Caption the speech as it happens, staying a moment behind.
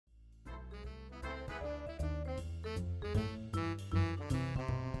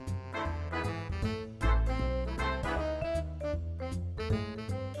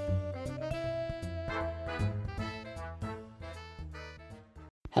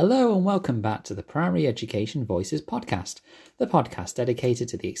Hello and welcome back to the Primary Education Voices podcast, the podcast dedicated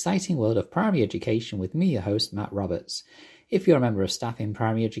to the exciting world of primary education with me, your host, Matt Roberts. If you're a member of staff in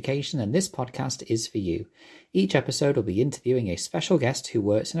primary education, then this podcast is for you. Each episode will be interviewing a special guest who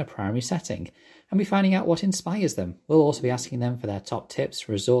works in a primary setting and be finding out what inspires them. We'll also be asking them for their top tips,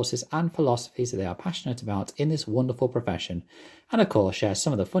 resources and philosophies that they are passionate about in this wonderful profession, and of course share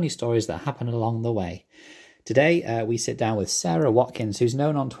some of the funny stories that happen along the way. Today, we sit down with Sarah Watkins, who's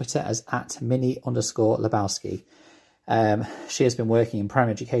known on Twitter as @Mini_Lebowski. She has been working in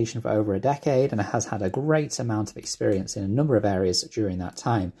primary education for over a decade and has had a great amount of experience in a number of areas during that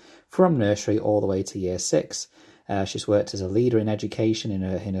time, from nursery all the way to year 6. She's worked as a leader in education in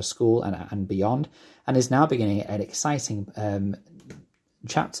her school and beyond, and is now beginning an exciting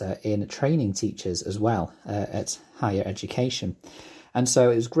chapter in training teachers as well at higher education. And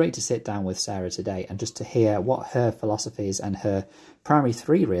so it was great to sit down with Sarah today and just to hear what her philosophies and her primary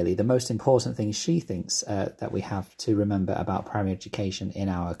 3, really, the most important things she thinks that we have to remember about primary education in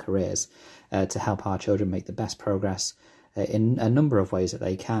our careers to help our children make the best progress in a number of ways that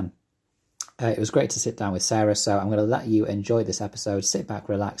they can. It was great to sit down with Sarah, so I'm going to let you enjoy this episode. Sit back,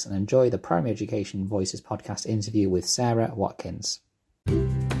 relax, and enjoy the Primary Education Voices podcast interview with Sarah Watkins.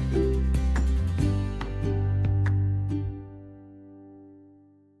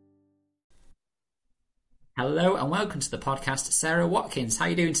 Hello and welcome to the podcast, Sarah Watkins. How are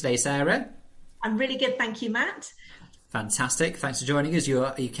you doing today, Sarah? I'm really good, thank you, Matt. Fantastic. Thanks for joining us.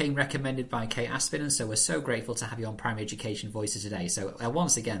 You came recommended by Kate Aspin, and so we're so grateful to have you on Primary Education Voices today. So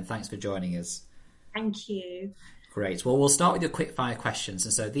once again, thanks for joining us. Thank you. Great. Well, we'll start with your quick fire questions.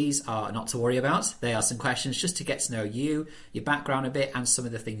 And so these are not to worry about. They are some questions just to get to know you, your background a bit, and some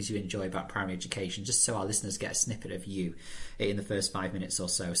of the things you enjoy about primary education, just so our listeners get a snippet of you in the first 5 minutes or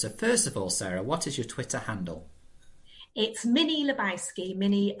so. So first of all, Sarah, what is your Twitter handle? It's Mini Lebowski,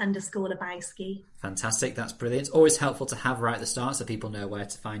 Mini_Lebowski. Fantastic. That's brilliant. Always helpful to have right at the start so people know where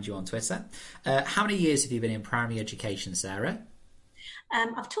to find you on Twitter. How many years have you been in primary education, Sarah?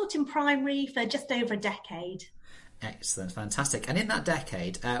 I've taught in primary for just over a decade. Excellent, fantastic. And in that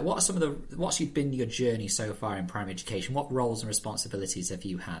decade, what's been your journey so far in primary education? What roles and responsibilities have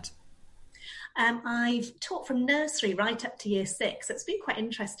you had? I've taught from nursery right up to year 6. It's been quite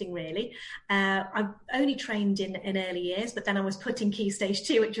interesting, really. I've only trained in early years, but then I was put in Key Stage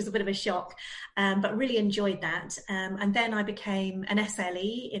 2, which was a bit of a shock, but really enjoyed that. And then I became an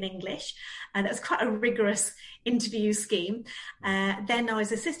SLE in English, and that was quite a rigorous interview scheme. Then I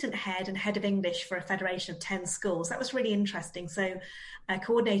was assistant head and head of English for a federation of 10 schools. That was really interesting. So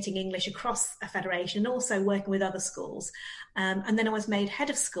coordinating English across a federation and also working with other schools. And then I was made head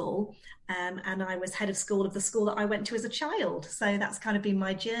of school, and I was head of school of the school that I went to as a child. So that's kind of been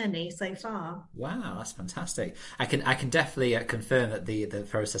my journey so far. Wow, that's fantastic. I can definitely confirm that the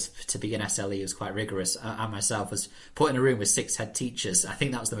process to be an SLE was quite rigorous. I myself was put in a room with 6 head teachers. I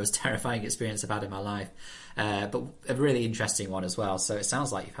think that was the most terrifying experience I've had in my life. But a really interesting one as well. So it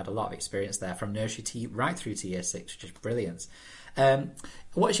sounds like you've had a lot of experience there from nursery to right through to year 6, which is brilliant.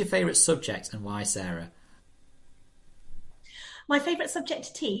 What is your favourite subject and why, Sarah? My favourite subject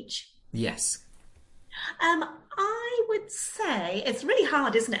to teach? Yes. I would say it's really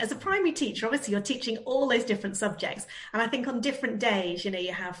hard, isn't it? As a primary teacher, obviously you're teaching all those different subjects. And I think on different days,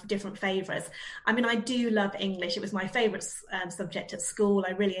 you have different favourites. I mean, I do love English. It was my favourite subject at school.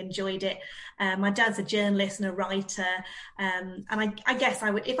 I really enjoyed it. My dad's a journalist and a writer. And I guess I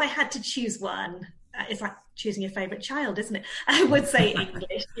would, if I had to choose one, it's like choosing your favourite child, isn't it? I would say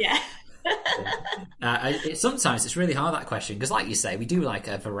English, yeah. Sometimes it's really hard, that question, because like you say, we do like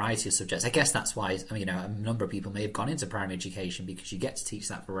a variety of subjects. I guess that's why a number of people may have gone into primary education, because you get to teach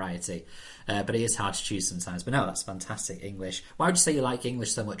that variety, but it is hard to choose sometimes. But no, that's fantastic. English. Why would you say you like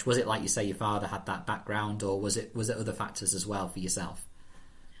English so much? Was it like you say your father had that background, or was it other factors as well for yourself?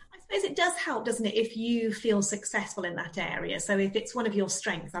 I suppose it does help, doesn't it, if you feel successful in that area. So if it's one of your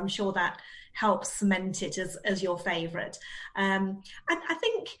strengths, I'm sure that helps cement it as your favourite. And I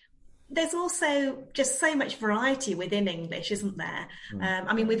think there's also just so much variety within English, isn't there?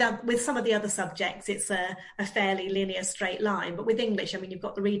 I mean, with some of the other subjects, it's a fairly linear straight line. But with English, I mean, you've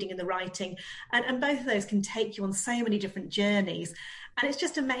got the reading and the writing, and both of those can take you on so many different journeys. And it's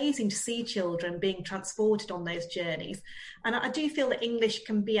just amazing to see children being transported on those journeys. And I do feel that English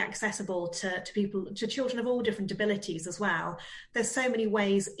can be accessible to children of all different abilities as well. There's so many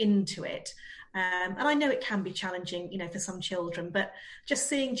ways into it. And I know it can be challenging, for some children, but just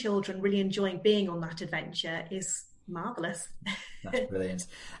seeing children really enjoying being on that adventure is marvellous. That's brilliant.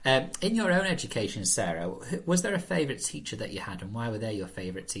 In your own education, Sarah, was there a favourite teacher that you had, and why were they your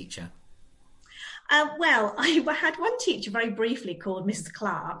favourite teacher? Well, I had one teacher very briefly called Mrs.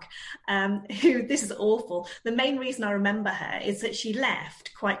 Clark, who, this is awful. The main reason I remember her is that she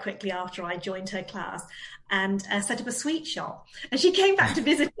left quite quickly after I joined her class and set up a sweet shop. And she came back to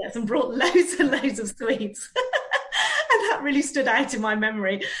visit us and brought loads and loads of sweets. And that really stood out in my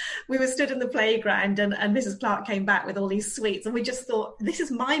memory. We were stood in the playground and Mrs. Clark came back with all these sweets. And we just thought, this is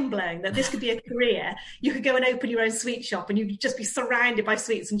mind-blowing that this could be a career. You could go and open your own sweet shop and you could just be surrounded by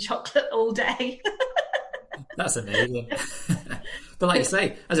sweets and chocolate all day. That's amazing. But like you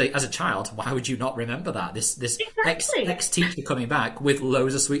say, as a child, why would you not remember that? This Exactly. ex-teacher coming back with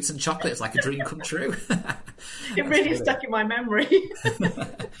loads of sweets and chocolate, it's like a dream come true. It really stuck in my memory.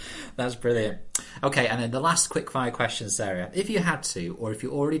 That's brilliant. Okay, and then the last quick fire question, Sarah. If you had to, or if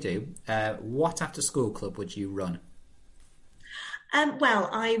you already do, what after school club would you run? Well,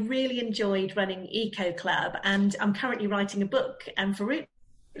 I really enjoyed running Eco Club, and I'm currently writing a book for Root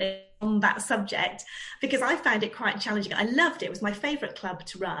on that subject because I found it quite challenging. I loved it. It was my favourite club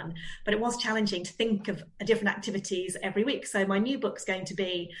to run, but it was challenging to think of different activities every week. So my new book's going to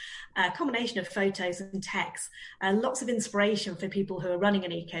be a combination of photos and text, lots of inspiration for people who are running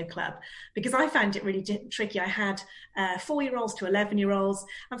an Eco Club, because I found it really tricky. I had 4-year-olds to 11-year-olds,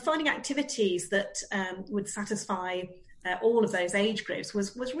 and finding activities that would satisfy all of those age groups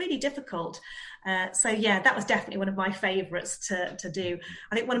was really difficult. So yeah, that was definitely one of my favourites to do.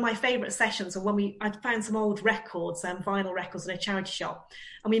 I think one of my favourite sessions were when I found some old records, vinyl records in a charity shop,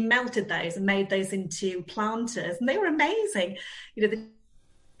 and we melted those and made those into planters, and they were amazing. You know,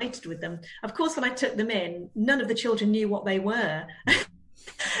 with them. Of course, when I took them in, none of the children knew what they were.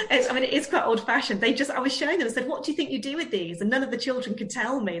 It is quite old-fashioned. I was showing them and said, "What do you think you do with these?" And none of the children could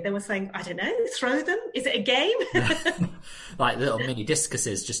tell me. They were saying, "I don't know, throw them. Is it a game?" Like little mini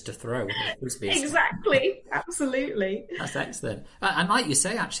discuses just to throw. Exactly, absolutely. That's excellent. And like you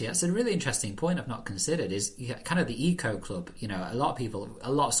say, actually, that's a really interesting point I've not considered, is kind of the Eco Club. You know, a lot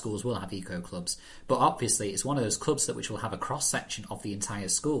of schools will have Eco Clubs, but obviously it's one of those clubs which will have a cross-section of the entire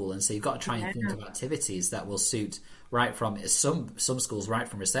school, and so you've got to try and think of activities that will suit right from some schools, right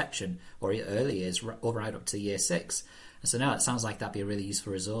from reception or early years, or right up to year 6. And so now it sounds like that'd be a really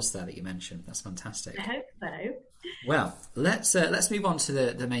useful resource there that you mentioned. That's fantastic. I hope so. Well, let's move on to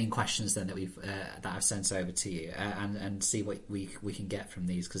the main questions then that I've sent over to you, and see what we can get from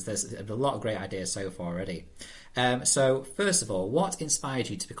these, because there's a lot of great ideas so far already. So first of all, what inspired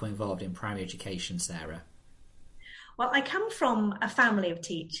you to become involved in primary education, Sarah? Well, I come from a family of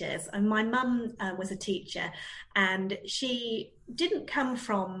teachers, and my mum was a teacher, and she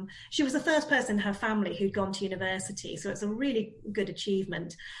was the first person in her family who'd gone to university, so it's a really good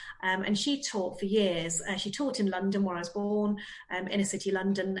achievement. And she taught for years. She taught in London, where I was born, inner city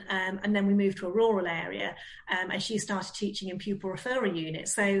London, and then we moved to a rural area, and she started teaching in pupil referral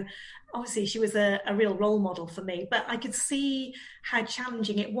units. So obviously she was a real role model for me, but I could see how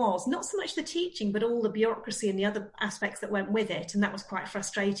challenging it was, not so much the teaching, but all the bureaucracy and the other aspects that went with it. And that was quite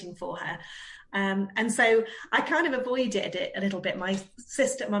frustrating for her. And so I kind of avoided it a little bit. My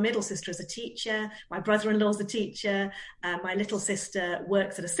middle sister is a teacher, my brother-in-law's a teacher, my little sister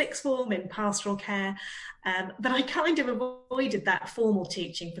works at a sixth form in pastoral care, but I kind of avoided that formal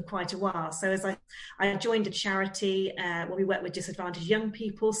teaching for quite a while. So as I joined a charity where we work with disadvantaged young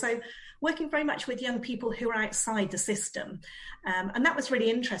people, so working very much with young people who are outside the system. And that was really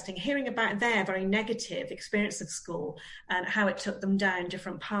interesting, hearing about their very negative experience of school and how it took them down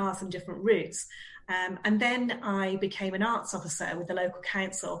different paths and different routes. And then I became an arts officer with the local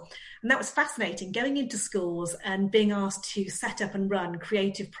council. And that was fascinating, going into schools and being asked to set up and run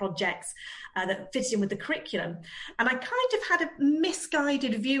creative projects that fit in with the curriculum. And I kind of had a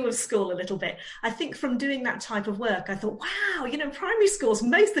misguided view of school a little bit. I think from doing that type of work, I thought, wow, primary schools,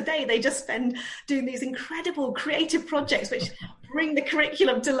 most of the day they just spend doing these incredible creative projects which bring the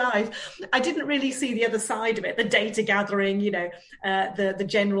curriculum to life. I didn't really see the other side of it, the data gathering, the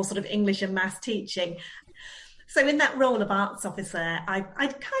general sort of English and maths teaching. So in that role of arts officer, I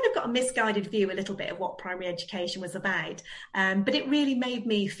kind of got a misguided view a little bit of what primary education was about. But it really made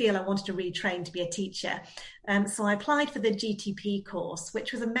me feel I wanted to retrain to be a teacher. So I applied for the GTP course,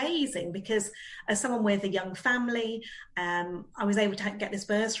 which was amazing because as someone with a young family, I was able to get this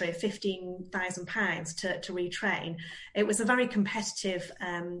bursary of £15,000 to retrain. It was a very competitive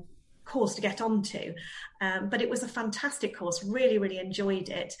course to get onto, but it was a fantastic course, really enjoyed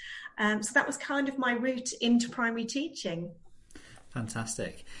it. So that was kind of my route into primary teaching.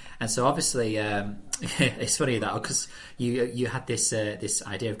 Fantastic. And so obviously it's funny that because you had this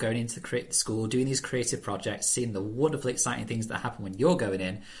idea of going into the school, doing these creative projects, seeing the wonderful exciting things that happen when you're going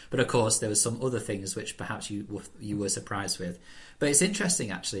in, but of course there were some other things which perhaps you were surprised with. But it's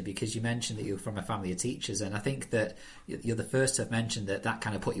interesting actually, because you mentioned that you're from a family of teachers, and I think that you're the first to have mentioned that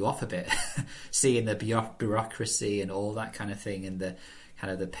kind of put you off a bit, seeing the bureaucracy and all that kind of thing, and the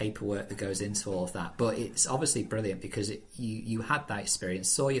kind of the paperwork that goes into all of that. But it's obviously brilliant because you had that experience,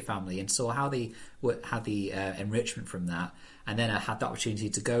 saw your family, and saw how they had the enrichment from that, and then I had the opportunity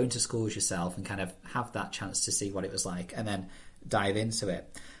to go into schools yourself and kind of have that chance to see what it was like, and then dive into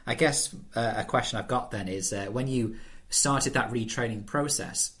it. I guess a question I've got then is when you started that retraining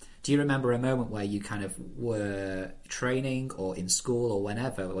process, do you remember a moment where you kind of were training or in school or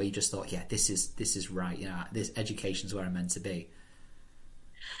whenever where you just thought, yeah, this is right, this education's where I'm meant to be?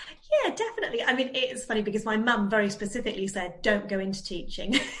 Yeah, definitely. I mean, it's funny because my mum very specifically said, don't go into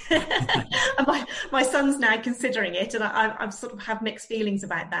teaching. And my son's now considering it, and I sort of have mixed feelings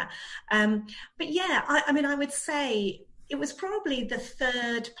about that. But yeah, I mean, I would say it was probably the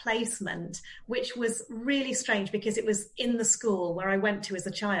third placement, which was really strange because it was in the school where I went to as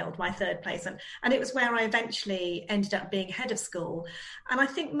a child, my third placement. And it was where I eventually ended up being head of school. And I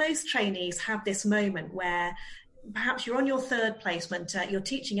think most trainees have this moment where perhaps you're on your third placement, you're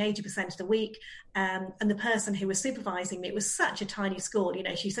teaching 80% of the week, and the person who was supervising me, it was such a tiny school,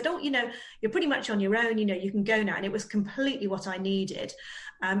 she said, oh, you're pretty much on your own, you can go now. And it was completely what I needed.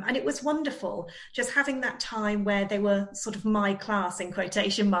 And it was wonderful just having that time where they were sort of my class in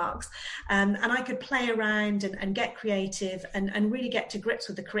quotation marks. And I could play around and get creative and really get to grips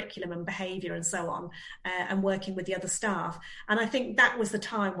with the curriculum and behaviour and so on, and working with the other staff. And I think that was the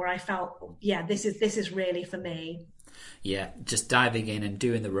time where I felt, yeah, this is really for me. Yeah, just diving in and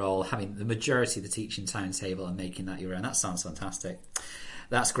doing the role, having the majority of the teaching timetable and making that your own. That sounds fantastic.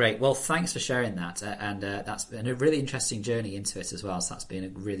 That's great. Well, thanks for sharing that. And that's been a really interesting journey into it as well. So that's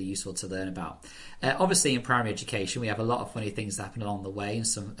been really useful to learn about. Obviously, in primary education, we have a lot of funny things that happen along the way, and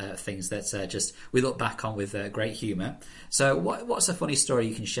some things that just we look back on with great humour. So what's a funny story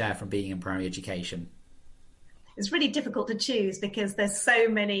you can share from being in primary education? It's really difficult to choose because there's so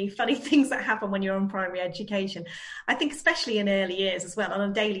many funny things that happen when you're in primary education. I think especially in early years as well,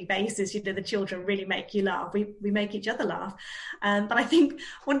 on a daily basis, the children really make you laugh. We make each other laugh. But I think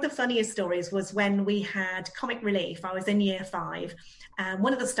one of the funniest stories was when we had comic relief. I was in year 5. And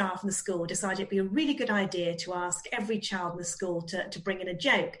one of the staff in the school decided it'd be a really good idea to ask every child in the school to bring in a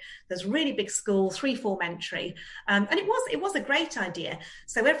joke. There's a really big school, 3 form entry. And it was a great idea.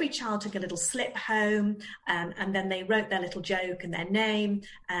 So every child took a little slip home, and then they wrote their little joke and their name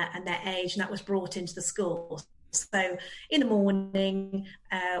and their age, and that was brought into the school. So in the morning,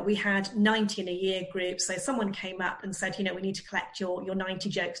 we had 90 in a year group. So someone came up and said, we need to collect your 90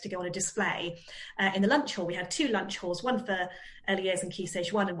 jokes to go on a display. In the lunch hall, we had 2 lunch halls, one for early years and Key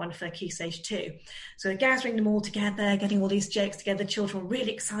Stage 1 and one for Key Stage 2. So we're gathering them all together, getting all these jokes together. The children were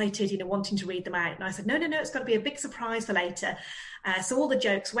really excited, wanting to read them out. And I said, no, it's got to be a big surprise for later. So all the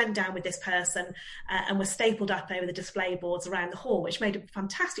jokes went down with this person and were stapled up over the display boards around the hall, which made a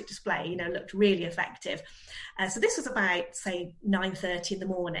fantastic display, looked really effective. So this was about, say, 9:30 in the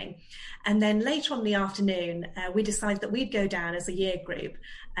morning. And then later on in the afternoon, we decided that we'd go down as a year group.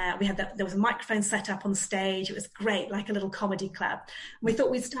 There was a microphone set up on stage. It was great, like a little comedy club. We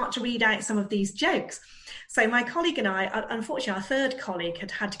thought we'd start to read out some of these jokes. So my colleague and I, unfortunately, our third colleague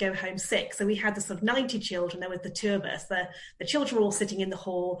had to go home sick. So we had the sort of 90 children. There were the 2 of us. The children were all sitting in the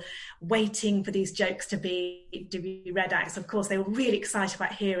hall waiting for these jokes to be read out. So, of course, they were really excited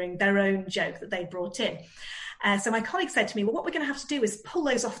about hearing their own joke that they brought in. So my colleague said to me, well, what we're going to have to do is pull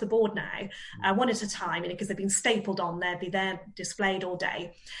those off the board now, one at a time, because they've been stapled on, they'll be there displayed all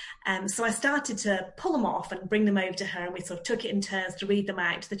day. So I started to pull them off and bring them over to her, and we sort of took it in turns to read them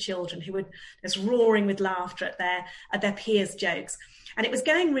out to the children, who were just roaring with laughter at their peers' jokes. And it was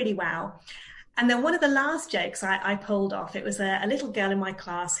going really well. And then one of the last jokes I pulled off, it was a little girl in my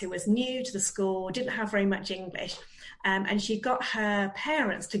class who was new to the school, didn't have very much English, and she got her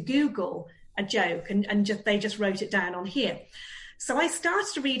parents to Google a joke, and they just wrote it down on here. So I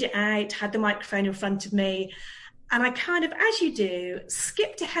started to read it out, had the microphone in front of me, and I kind of, as you do,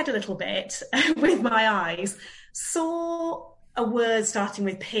 skipped ahead a little bit with my eyes, saw a word starting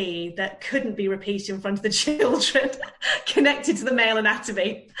with P that couldn't be repeated in front of the children, connected to the male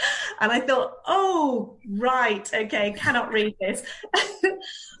anatomy. And I thought, oh, right, okay, cannot read this.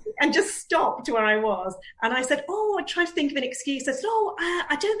 And just stopped where I was. And I said, I tried to think of an excuse. I said,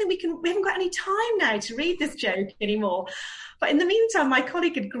 I don't think we haven't got any time now to read this joke anymore. But in the meantime, my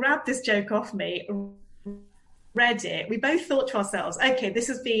colleague had grabbed this joke off me, read it, we both thought to ourselves, okay, this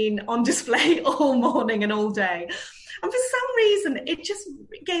has been on display all morning and all day. And for some reason, it just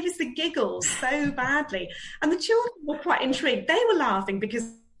gave us the giggles so badly. And the children were quite intrigued. They were laughing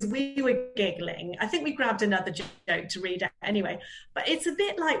because we were giggling. I think we grabbed another joke to read out anyway. But it's a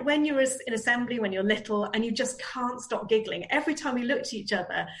bit like when you're in assembly, when you're little, and you just can't stop giggling. Every time we looked at each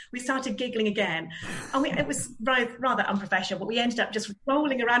other, we started giggling again. And it was rather unprofessional, but we ended up just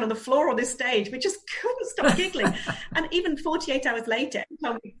rolling around on the floor on this stage. We just couldn't stop giggling. And even 48 hours later, every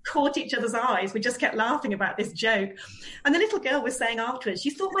time we caught each other's eyes, we just kept laughing about this joke. And the little girl was saying afterwards,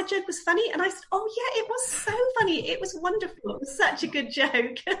 you thought my joke was funny? And I said, oh yeah, it was so funny. It was wonderful. It was such a good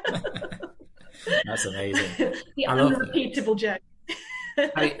joke. That's amazing. The unrepeatable joke.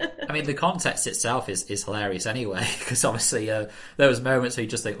 I mean, the context itself is hilarious anyway, because obviously there was moments where you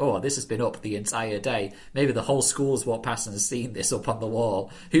just think, oh, this has been up the entire day. Maybe the whole school's walked past and has seen this up on the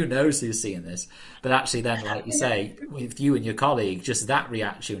wall. Who knows who's seeing this? But actually then, like you say, with you and your colleague, just that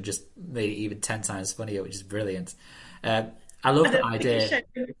reaction just made it even 10 times funnier, which is brilliant. I love the idea.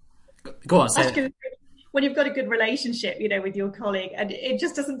 Go on, say when you've got a good relationship, with your colleague, and it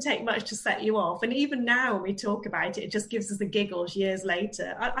just doesn't take much to set you off. And even now when we talk about it, it just gives us the giggles years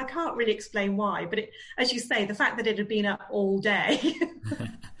later. I can't really explain why, but as you say, the fact that it had been up all day.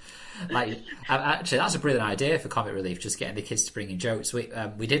 Actually, that's a brilliant idea for Comic Relief, just getting the kids to bring in jokes. We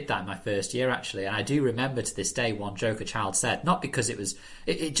did that in my first year, actually, and I do remember to this day one joke a child said, not because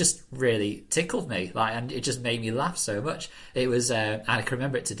it just really tickled me, and it just made me laugh so much. It was, I can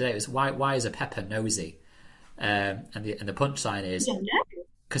remember it today, it was, why is a pepper nosy? And the punchline is,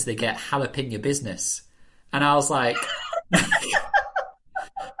 because they get jalapeno business. And I was like...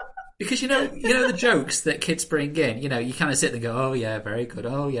 Because you know the jokes that kids bring in, you kind of sit there and go, oh yeah, very good,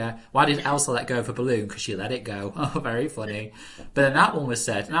 oh yeah. Why did Elsa let go of a balloon? Because she let it go. Oh, very funny. But then that one was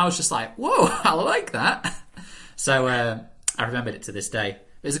said, and I was just like, whoa, I like that. So I remembered it to this day.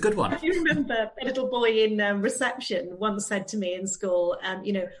 It was a good one. I do remember a little boy in reception once said to me in school,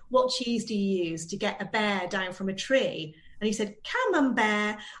 what cheese do you use to get a bear down from a tree? And he said,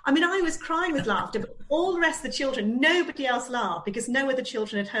 Camembert. I mean, I was crying with laughter, but all the rest of the children, nobody else laughed because no other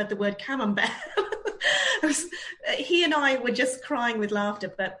children had heard the word Camembert. He and I were just crying with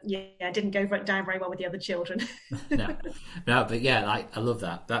laughter, but yeah, it didn't go down very well with the other children. No, but yeah, I love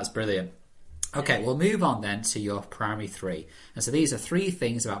that. That's brilliant. Okay, we'll move on then to your primary 3. And so these are 3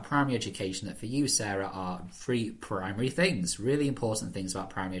 things about primary education that for you, Sarah, are 3 primary things, really important things about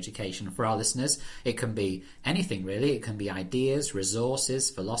primary education. For our listeners, it can be anything really. It can be ideas, resources,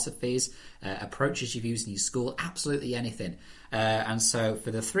 philosophies, approaches you've used in your school, absolutely anything. And so for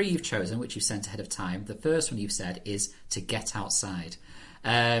the 3 you've chosen, which you've sent ahead of time, the first one you've said is to get outside.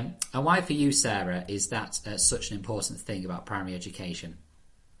 And why for you, Sarah, is that such an important thing about primary education?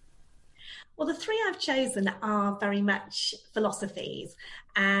 Well, the 3 I've chosen are very much philosophies,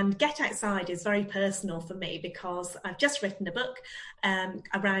 and Get Outside is very personal for me because I've just written a book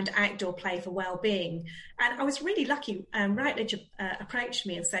around outdoor play for well-being, and I was really lucky. Routledge approached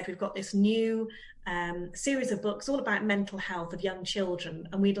me and said, we've got this new series of books all about mental health of young children,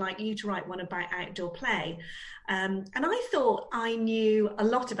 and we'd like you to write one about outdoor play. And I thought I knew a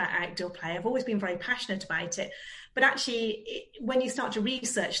lot about outdoor play. I've always been very passionate about it. But actually, when you start to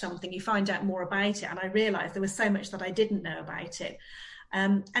research something, you find out more about it. And I realised there was so much that I didn't know about it.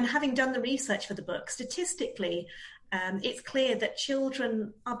 And having done the research for the book, statistically, it's clear that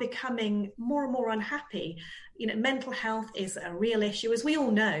children are becoming more and more unhappy. Mental health is a real issue. As we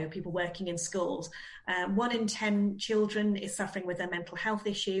all know, people working in schools, 1 in 10 children is suffering with a mental health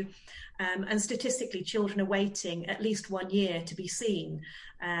issue. And statistically, children are waiting at least 1 year to be seen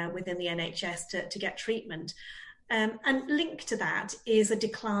within the NHS to get treatment. And linked to that is a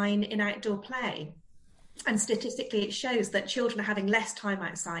decline in outdoor play. And statistically, it shows that children are having less time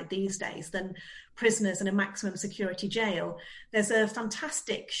outside these days than prisoners in a maximum security jail. There's a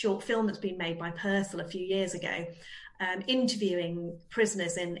fantastic short film that's been made by Purcell a few years ago, interviewing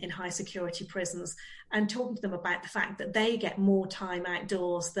prisoners in high security prisons and talking to them about the fact that they get more time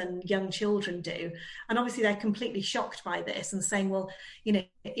outdoors than young children do. And obviously they're completely shocked by this and saying, well,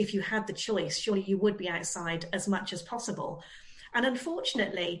 if you had the choice, surely you would be outside as much as possible. And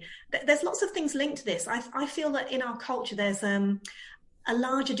unfortunately, there's lots of things linked to this. I feel that in our culture, there's a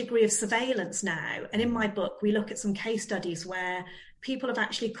larger degree of surveillance now. And in my book, we look at some case studies where people have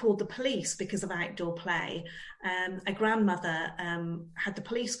actually called the police because of outdoor play. A grandmother had the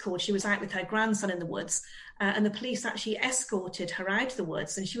police called. She was out with her grandson in the woods, and the police actually escorted her out of the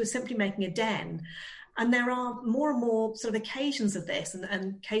woods, and she was simply making a den. And there are more and more sort of occasions of this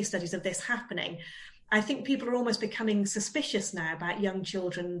and case studies of this happening. I think people are almost becoming suspicious now about young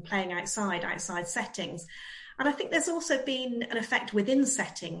children playing outside settings. And I think there's also been an effect within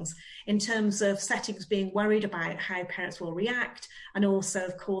settings in terms of settings being worried about how parents will react, and also,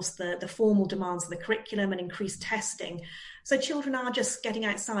 of course, the formal demands of the curriculum and increased testing. So children are just getting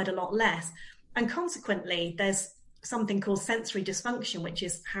outside a lot less. And consequently, there's something called sensory dysfunction, which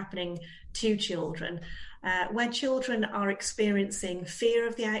is happening to children, where children are experiencing fear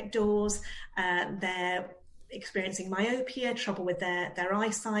of the outdoors, they're experiencing myopia, trouble with their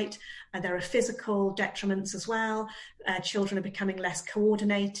eyesight, there are physical detriments as well. Children are becoming less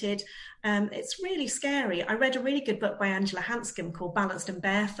coordinated. It's really scary. I read a really good book by Angela Hanscom called Balanced and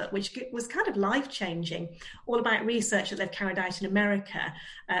Barefoot, which was kind of life-changing, all about research that they've carried out in America,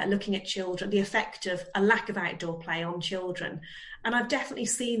 looking at children, the effect of a lack of outdoor play on children. And I've definitely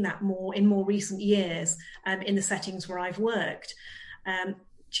seen that in more recent years in the settings where I've worked.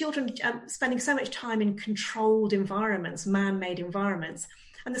 Children spending so much time in controlled environments, man-made environments.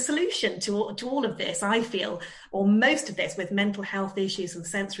 And the solution to all of this, I feel, or most of this with mental health issues and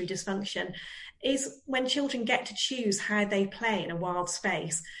sensory dysfunction, is when children get to choose how they play in a wild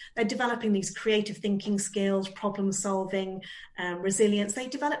space. They're developing these creative thinking skills, problem solving, resilience. They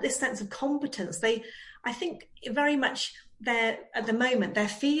develop this sense of competence. I think very much at the moment, they're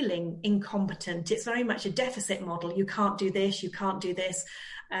feeling incompetent. It's very much a deficit model. You can't do this, you can't do this.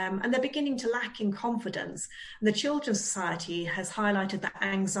 And they're beginning to lack in confidence. And the Children's Society has highlighted that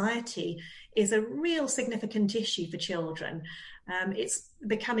anxiety is a real significant issue for children. It's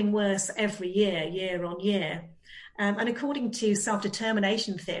becoming worse every year, year on year. And according to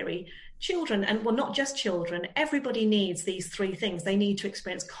self-determination theory, children, and well, not just children, everybody needs these three things. They need to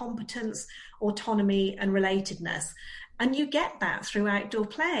experience competence, autonomy, and relatedness. And you get that through outdoor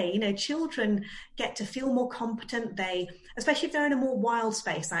play. Children get to feel more competent. Especially if they're in a more wild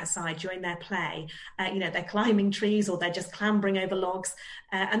space outside during their play, they're climbing trees or they're just clambering over logs,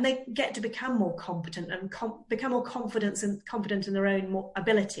 and they get to become more competent and become more confident in their own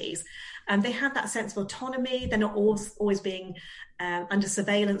abilities. And they have that sense of autonomy. They're not always being under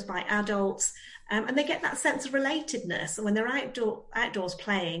surveillance by adults. And they get that sense of relatedness. And when they're outdoors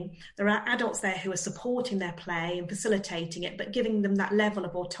playing, there are adults there who are supporting their play and facilitating it, but giving them that level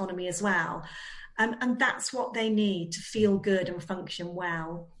of autonomy as well. And that's what they need to feel good and function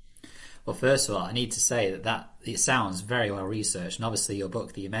well. Well, first of all, I need to say that it sounds very well researched. And obviously your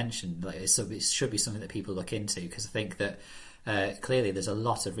book that you mentioned, it should be something that people look into, because I think that clearly there's a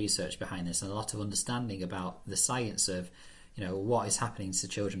lot of research behind this and a lot of understanding about the science of what is happening to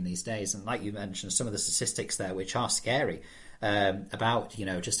children these days. And like you mentioned, some of the statistics there, which are scary, about,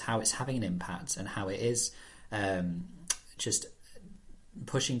 just how it's having an impact and how it is just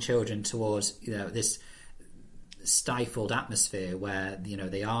pushing children towards, this stifled atmosphere where,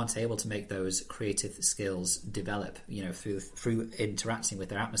 they aren't able to make those creative skills develop, through interacting with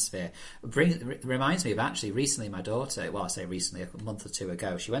their atmosphere. Reminds me of actually recently my daughter, well, I say recently, a month or two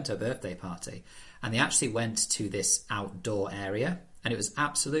ago, she went to a birthday party and they actually went to this outdoor area. And it was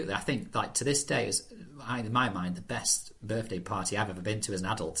absolutely, I think, like to this day, is in my mind the best birthday party I've ever been to as an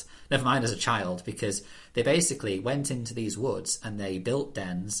adult. Never mind as a child, because they basically went into these woods and they built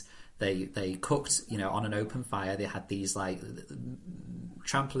dens. They cooked, on an open fire. They had these like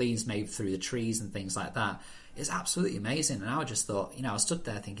trampolines made through the trees and things like that. It's absolutely amazing. And I just thought, I stood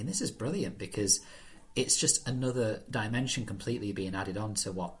there thinking, this is brilliant, because it's just another dimension completely being added on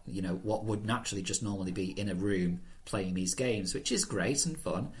to what would naturally just normally be in a room playing these games, which is great and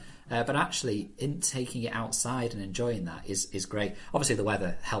fun. But actually, in taking it outside and enjoying that is great. Obviously, the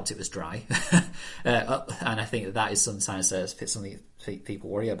weather helped; it was dry, and I think that is sometimes something people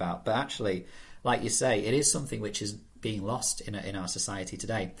worry about. But actually, like you say, it is something which is being lost in our society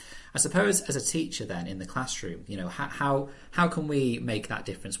today. I suppose, as a teacher, then in the classroom, how can we make that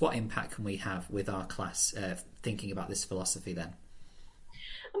difference? What impact can we have with our class thinking about this philosophy then?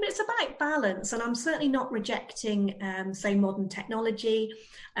 I mean, it's about balance, and I'm certainly not rejecting, say, modern technology.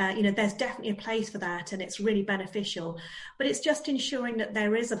 There's definitely a place for that, and it's really beneficial. But it's just ensuring that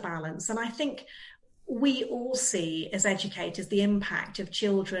there is a balance. And I think we all see, as educators, the impact of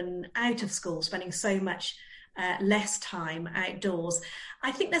children out of school spending so much less time outdoors.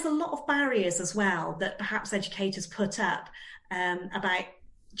 I think there's a lot of barriers as well that perhaps educators put up about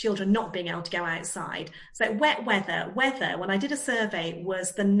children not being able to go outside. So wet weather, when I did a survey,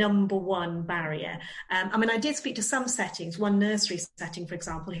 was the number one barrier. I did speak to some settings, one nursery setting, for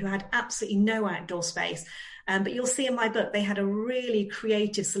example, who had absolutely no outdoor space. But you'll see in my book, they had a really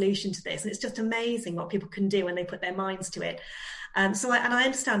creative solution to this. And it's just amazing what people can do when they put their minds to it. And I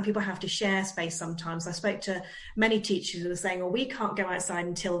understand people have to share space sometimes. I spoke to many teachers who were saying, we can't go outside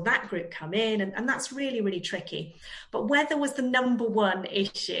until that group come in. And that's really, really tricky. But weather was the number one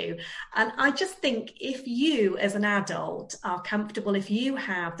issue. And I just think if you as an adult are comfortable, if you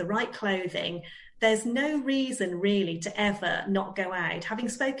have the right clothing, there's no reason really to ever not go out. Having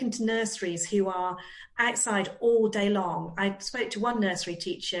spoken to nurseries who are outside all day long, I spoke to one nursery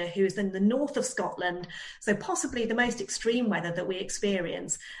teacher who is in the north of Scotland, so possibly the most extreme weather that we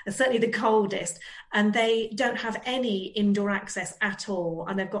experience, and certainly the coldest, and they don't have any indoor access at all,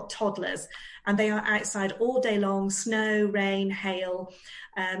 and they've got toddlers, and they are outside all day long, snow, rain, hail.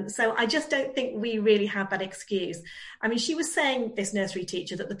 So I just don't think we really have that excuse. I mean, she was saying, this nursery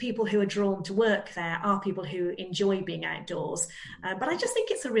teacher, that the people who are drawn to work there are people who enjoy being outdoors. But I just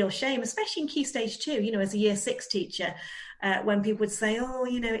think it's a real shame, especially in Key Stage 2, as a Year 6 teacher, when people would say,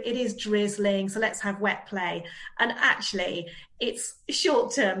 it is drizzling, so let's have wet play. And actually, it's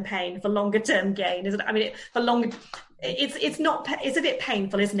short-term pain for longer-term gain, isn't it? I mean, it's a bit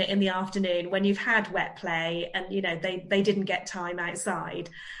painful, isn't it, in the afternoon when you've had wet play and they didn't get time outside.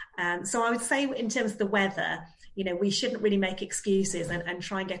 So I would say, in terms of the weather, we shouldn't really make excuses and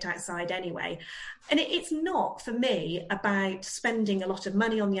try and get outside anyway. And it's not, for me, about spending a lot of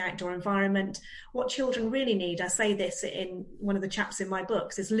money on the outdoor environment. What children really need, I say this in one of the chapters in my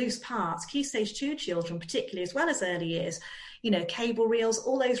books, is loose parts. Key Stage 2 children, particularly, as well as early years, cable reels,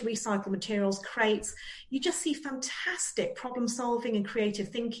 all those recycled materials, crates. You just see fantastic problem solving and creative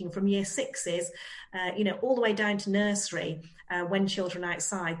thinking from Year 6s, all the way down to nursery when children are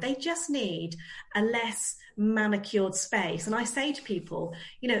outside. They just need a less manicured space. And I say to people,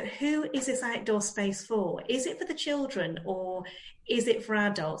 who is this outdoor space for? Is it for the children or is it for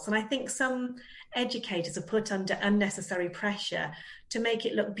adults? And I think some educators are put under unnecessary pressure to make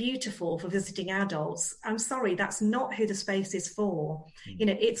it look beautiful for visiting adults. I'm sorry, that's not who the space is for.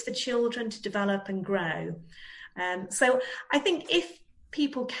 It's for children to develop and grow. So I think if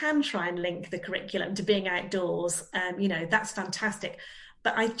people can try and link the curriculum to being outdoors, that's fantastic.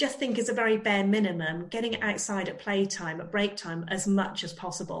 But I just think as a very bare minimum, getting outside at playtime, at break time, as much as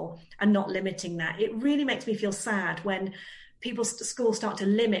possible and not limiting that. It really makes me feel sad when schools start to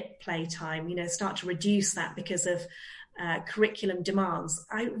limit playtime, start to reduce that because of curriculum demands.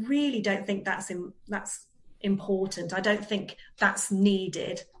 I really don't think that's important. I don't think that's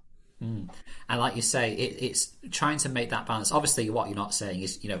needed. And like you say, it's trying to make that balance. Obviously, what you're not saying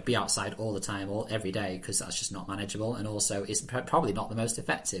is, be outside all the time, every day, because that's just not manageable. And also, it's probably not the most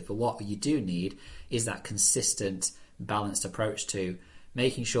effective. But what you do need is that consistent, balanced approach to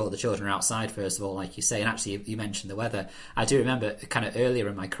making sure the children are outside, first of all, like you say. And actually, you mentioned the weather. I do remember kind of earlier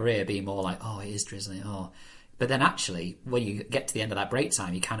in my career being more like, it is drizzling, But then actually, when you get to the end of that break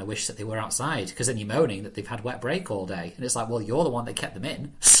time, you kind of wish that they were outside, because then you're moaning that they've had wet break all day. And it's like, well, you're the one that kept them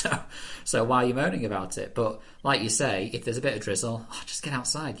in. So why are you moaning about it? But like you say, if there's a bit of drizzle, just get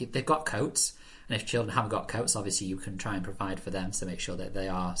outside. They've got coats. And if children haven't got coats, obviously you can try and provide for them to make sure that they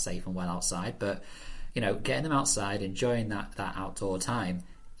are safe and well outside. But, getting them outside, enjoying that outdoor time,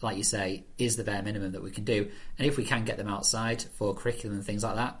 like you say, is the bare minimum that we can do. And if we can get them outside for curriculum and things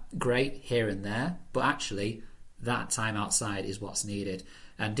like that, great, here and there. But actually, that time outside is what's needed.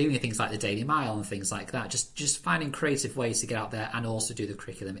 And doing things like the Daily Mile and things like that, just finding creative ways to get out there and also do the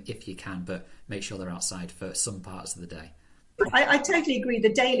curriculum if you can, but make sure they're outside for some parts of the day. I totally agree.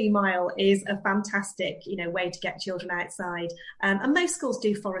 The Daily Mile is a fantastic, way to get children outside. And most schools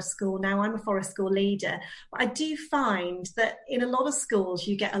do Forest School now. I'm a Forest School leader. But I do find that in a lot of schools,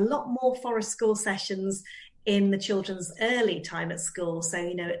 you get a lot more Forest School sessions in the children's early time at school. So,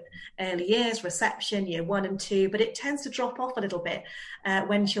 early years, reception, year 1 and 2, but it tends to drop off a little bit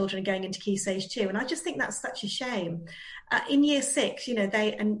when children are going into Key Stage 2. And I just think that's such a shame. In Year 6,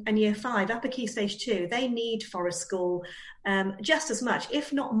 they and Year 5, upper Key Stage 2, they need Forest School just as much,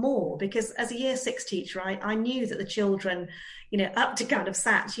 if not more, because as a Year 6 teacher, I knew that the children, up to kind of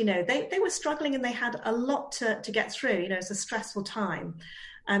SAT, they were struggling and they had a lot to get through. It's a stressful time.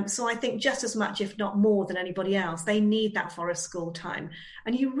 So I think just as much, if not more than anybody else, they need that Forest School time.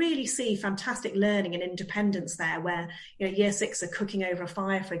 And you really see fantastic learning and independence there where, Year 6 are cooking over a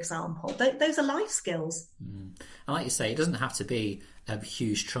fire, for example. Those are life skills. And like you say, it doesn't have to be a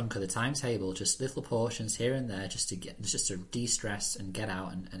huge chunk of the timetable, just little portions here and there just to de-stress and get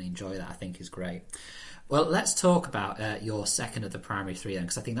out and enjoy that, I think is great. Well, let's talk about your second of the primary three then,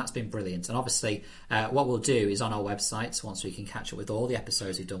 because I think that's been brilliant. And obviously, what we'll do is on our website, once we can catch up with all the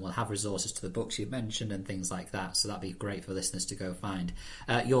episodes we've done, we'll have resources to the books you've mentioned and things like that. So that'd be great for listeners to go find.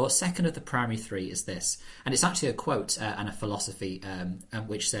 Your second of the primary three is this, and it's actually a quote and a philosophy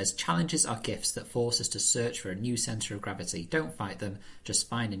which says, "Challenges are gifts that force us to search for a new centre of gravity. Don't fight them, just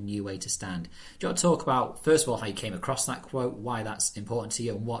find a new way to stand." Do you want to talk about, first of all, how you came across that quote, why that's important to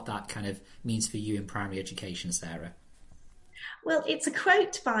you, and what that kind of means for you in primary education, Sarah? Well, it's a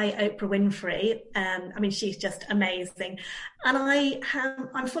quote by Oprah Winfrey. I mean, she's just amazing. And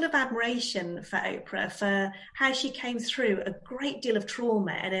I'm full of admiration for Oprah, for how she came through a great deal of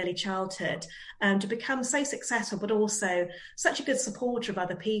trauma in early childhood to become so successful, but also such a good supporter of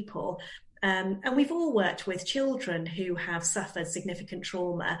other people. And we've all worked with children who have suffered significant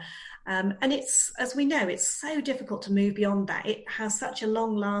trauma. And it's, as we know, it's so difficult to move beyond that. It has such a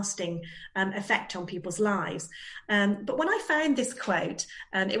long-lasting effect on people's lives. But when I found this quote,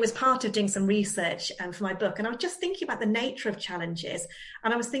 it was part of doing some research for my book, and I was just thinking about the nature of challenges,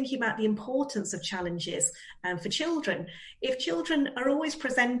 and I was thinking about the importance of challenges for children. If children are always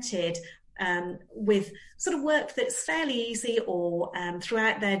presented with sort of work that's fairly easy, or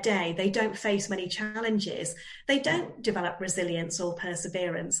throughout their day they don't face many challenges, they don't develop resilience or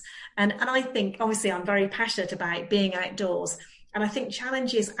perseverance. And I think, obviously, I'm very passionate about being outdoors, and I think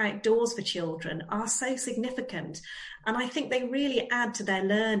challenges outdoors for children are so significant, and I think they really add to their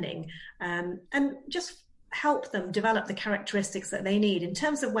learning and just help them develop the characteristics that they need in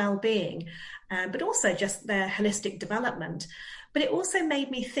terms of well-being, but also just their holistic development. But it also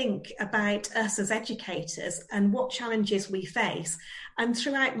made me think about us as educators and what challenges we face. And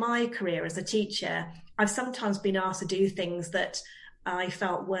throughout my career as a teacher, I've sometimes been asked to do things that I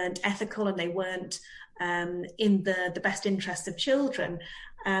felt weren't ethical, and they weren't in the best interest of children.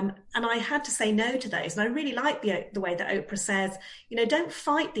 And I had to say no to those. And I really like the way that Oprah says, don't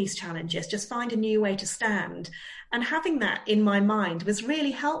fight these challenges, just find a new way to stand. And having that in my mind was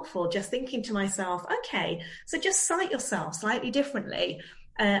really helpful, just thinking to myself, okay, so just sight yourself slightly differently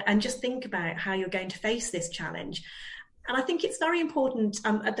and just think about how you're going to face this challenge. And I think it's very important.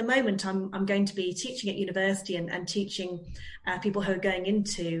 At the moment, I'm going to be teaching at university and teaching people who are going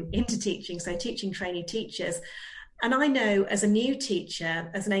into teaching, so teaching trainee teachers. And I know as a new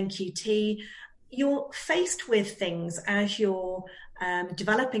teacher, as an NQT, you're faced with things as you're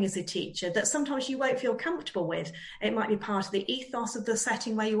developing as a teacher that sometimes you won't feel comfortable with. It might be part of the ethos of the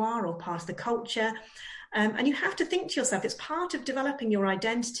setting where you are, or part of the culture. And you have to think to yourself, it's part of developing your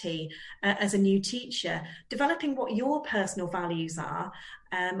identity as a new teacher, developing what your personal values are,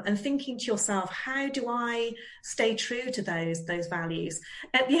 and thinking to yourself, how do I stay true to those values?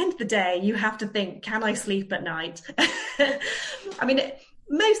 At the end of the day, you have to think, can I sleep at night? I mean,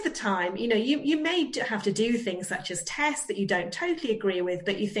 most of the time, you may have to do things such as tests that you don't totally agree with,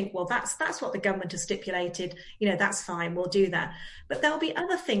 but you think, well, that's what the government has stipulated, that's fine, we'll do that. But there'll be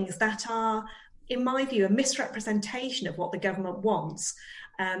other things that are, in my view, a misrepresentation of what the government wants,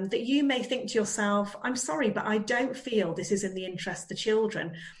 that you may think to yourself, I'm sorry, but I don't feel this is in the interest of the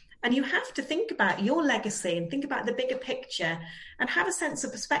children. And you have to think about your legacy and think about the bigger picture and have a sense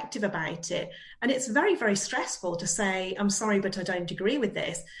of perspective about it. And it's very, very stressful to say, I'm sorry, but I don't agree with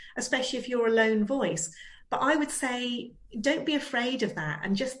this, especially if you're a lone voice. But I would say, don't be afraid of that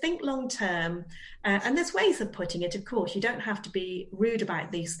and just think long term. And there's ways of putting it, of course. You don't have to be rude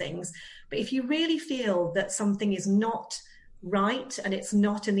about these things. But if you really feel that something is not right and it's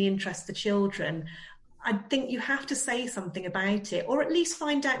not in the interest of the children, I think you have to say something about it, or at least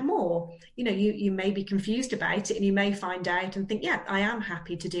find out more. You may be confused about it, and you may find out and think, yeah, I am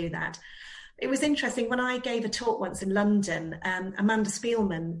happy to do that. It was interesting, when I gave a talk once in London, Amanda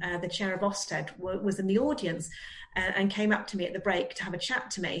Spielman, the chair of Ofsted, was in the audience and came up to me at the break to have a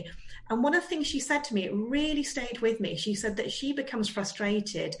chat to me. And one of the things she said to me, it really stayed with me. She said that she becomes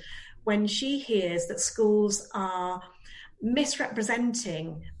frustrated when she hears that schools are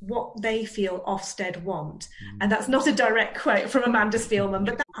misrepresenting what they feel Ofsted want. And that's not a direct quote from Amanda Spielman,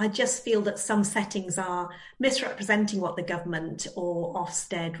 but I just feel that some settings are misrepresenting what the government or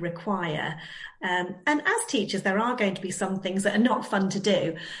Ofsted require. And as teachers, there are going to be some things that are not fun to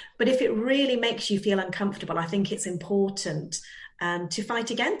do, but if it really makes you feel uncomfortable, I think it's important to fight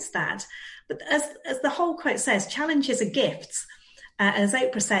against that. But as the whole quote says, challenges are gifts. As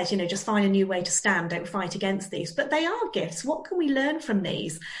Oprah says, just find a new way to stand, don't fight against these. But they are gifts. What can we learn from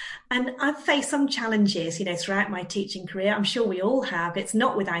these? And I've faced some challenges, throughout my teaching career. I'm sure we all have. It's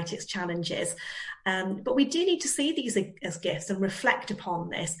not without its challenges. But we do need to see these as gifts and reflect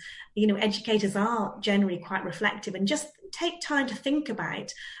upon this educators are generally quite reflective and just take time to think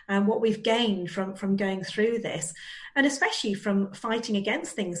about what we've gained from going through this, and especially from fighting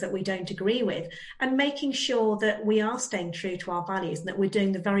against things that we don't agree with, and making sure that we are staying true to our values and that we're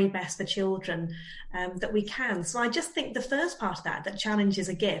doing the very best for children that we can. So I just think the first part of that challenges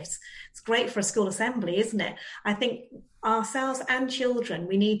are gifts. It's great for a school assembly, isn't it? I think ourselves and children,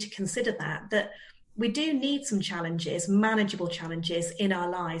 we need to consider that we do need some challenges, manageable challenges in our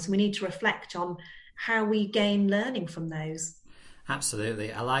lives. We need to reflect on how we gain learning from those.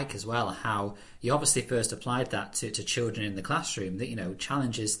 Absolutely. I like as well how you obviously first applied that to children in the classroom, that,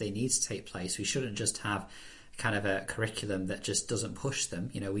 challenges, they need to take place. We shouldn't just have kind of a curriculum that just doesn't push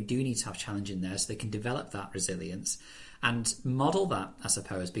them. We do need to have challenge in there so they can develop that resilience and model that, I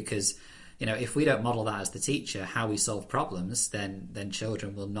suppose, because if we don't model that as the teacher, how we solve problems, then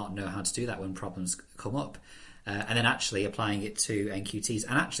children will not know how to do that when problems come up. And then actually applying it to NQTs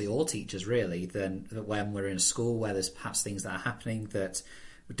and actually all teachers really, then when we're in a school where there's perhaps things that are happening that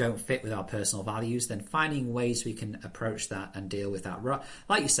don't fit with our personal values, then finding ways we can approach that and deal with that.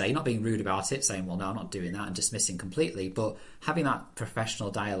 Like you say, not being rude about it, saying, well, no, I'm not doing that, and dismissing completely, but having that professional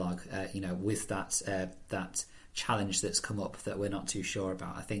dialogue, with that challenge that's come up that we're not too sure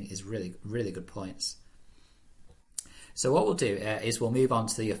about, I think is really, really good points. So what we'll do is we'll move on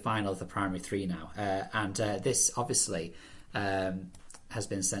to the final of the primary three now. And this obviously has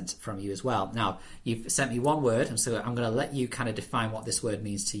been sent from you as well. Now, you've sent me one word, and so I'm going to let you kind of define what this word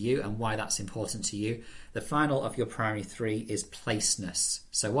means to you and why that's important to you. The final of your primary three is placeness.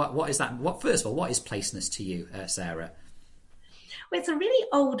 So what is that? First of all, what is placeness to you, Sarah? Well, it's a really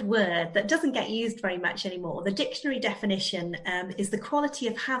old word that doesn't get used very much anymore. The dictionary definition is the quality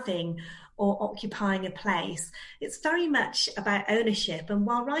of having or occupying a place. It's very much about ownership. And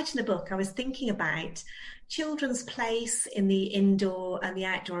while writing the book, I was thinking about children's place in the indoor and the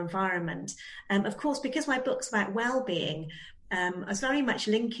outdoor environment. Of course, because my book's about well-being, I was very much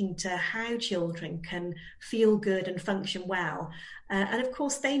linking to how children can feel good and function well. And of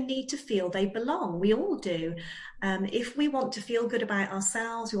course, they need to feel they belong. We all do. If we want to feel good about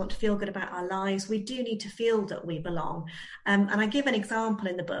ourselves, we want to feel good about our lives, we do need to feel that we belong. And I give an example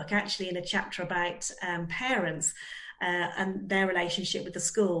in the book, actually in a chapter about parents and their relationship with the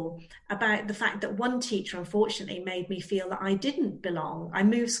school, about the fact that one teacher unfortunately made me feel that I didn't belong. I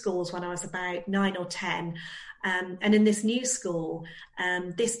moved schools when I was about 9 or 10. And in this new school,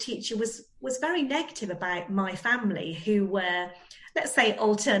 this teacher was very negative about my family, who were, let's say,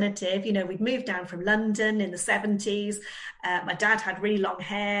 alternative. We'd moved down from London in the 70s. My dad had really long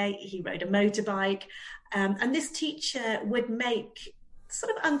hair. He rode a motorbike. And this teacher would make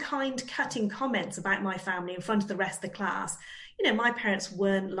sort of unkind, cutting comments about my family in front of the rest of the class. My parents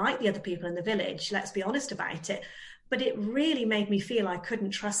weren't like the other people in the village, let's be honest about it. But it really made me feel I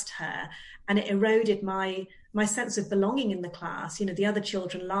couldn't trust her. And it eroded my sense of belonging in the class, the other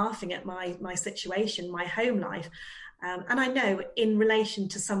children laughing at my situation, my home life. And I know in relation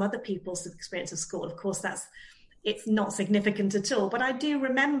to some other people's experience of school, of course, it's not significant at all. But I do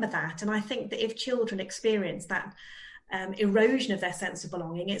remember that. And I think that if children experience that erosion of their sense of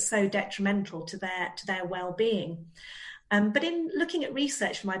belonging, it's so detrimental to their well-being. But in looking at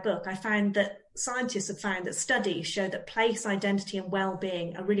research for my book, I found that scientists have found that studies show that place, identity and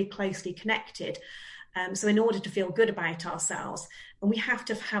well-being are really closely connected. So in order to feel good about ourselves, and we have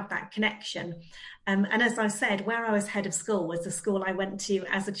to have that connection. And as I said, where I was head of school was the school I went to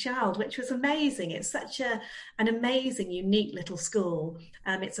as a child, which was amazing. It's such an amazing, unique little school.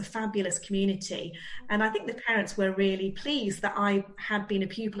 It's a fabulous community. And I think the parents were really pleased that I had been a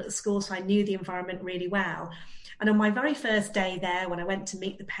pupil at the school, so I knew the environment really well. And on my very first day there, when I went to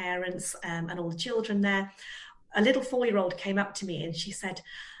meet the parents and all the children there, a little 4-year-old came up to me and she said,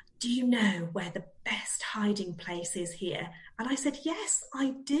 "Do you know where the best hiding place is here?" And I said, "Yes,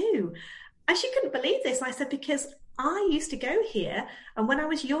 I do." And she couldn't believe this. I said, "Because I used to go here, and when I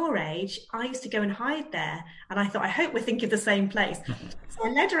was your age, I used to go and hide there." And I thought, I hope we're thinking of the same place. So I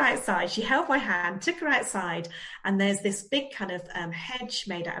led her outside. She held my hand, took her outside, and there's this big kind of hedge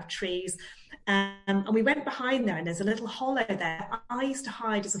made out of trees. And we went behind there, and there's a little hollow there. I used to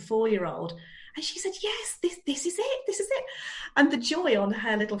hide as a 4-year-old. And she said, "Yes, this is it, this is it." And the joy on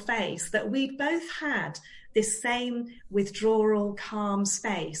her little face that we'd both had this same withdrawal, calm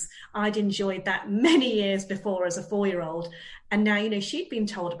space. I'd enjoyed that many years before as a 4-year-old. And now, she'd been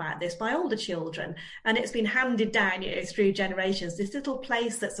told about this by older children, and it's been handed down, through generations, this little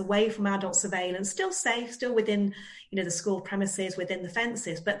place that's away from adult surveillance, still safe, still within, the school premises, within the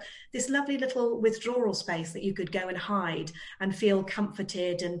fences, but this lovely little withdrawal space that you could go and hide and feel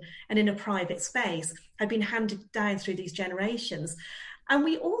comforted and in a private space had been handed down through these generations. And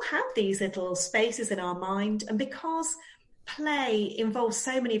we all have these little spaces in our mind. And because play involves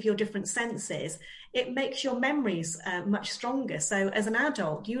so many of your different senses, it makes your memories much stronger. So as an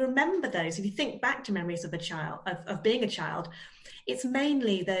adult, you remember those. If you think back to memories of a child, of being a child, it's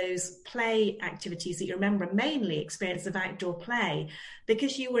mainly those play activities that you remember, mainly experience of outdoor play,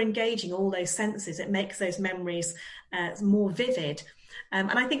 because you were engaging all those senses. It makes those memories more vivid.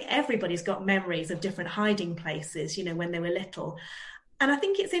 And I think everybody's got memories of different hiding places, you know, when they were little. And I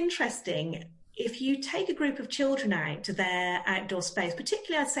think it's interesting, if you take a group of children out to their outdoor space,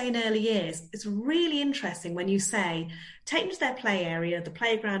 particularly I'd say in early years, it's really interesting when you say, take them to their play area, the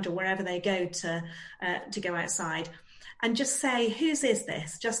playground or wherever they go to go outside, and just say, whose is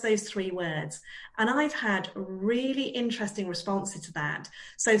this? Just those 3 words. And I've had really interesting responses to that.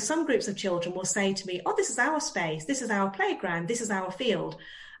 So some groups of children will say to me, oh, this is our space, this is our playground, this is our field.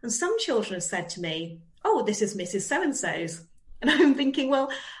 And some children have said to me, oh, this is Mrs. So-and-so's. And I'm thinking, well,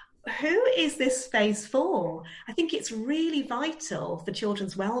 who is this space for? I think it's really vital for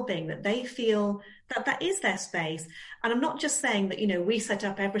children's well-being that they feel that that is their space. And I'm not just saying that, you know, we set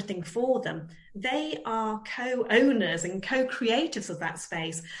up everything for them. They are co-owners and co-creators of that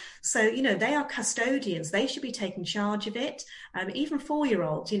space. So, you know, they are custodians. They should be taking charge of it. Even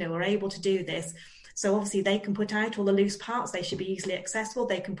 4-year-olds, you know, are able to do this. So obviously they can put out all the loose parts. They should be easily accessible.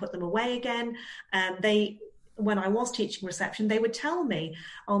 They can put them away again. When I was teaching reception, they would tell me,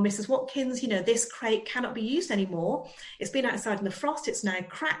 oh, Mrs. Watkins, you know, this crate cannot be used anymore. It's been outside in the frost. It's now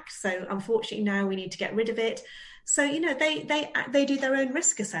cracked. So unfortunately, now we need to get rid of it. So, you know, they do their own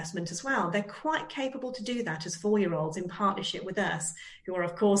risk assessment as well. They're quite capable to do that as 4-year-olds in partnership with us, who are,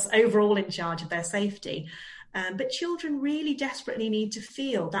 of course, overall in charge of their safety. But children really desperately need to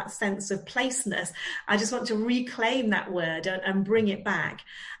feel that sense of placeness. I just want to reclaim that word and bring it back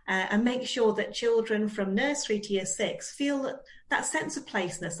and make sure that children from nursery to year 6 feel that sense of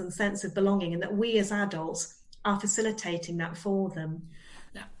placeness and sense of belonging, and that we as adults are facilitating that for them.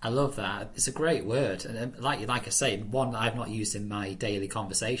 I love that. It's a great word, and like I say, one that I've not used in my daily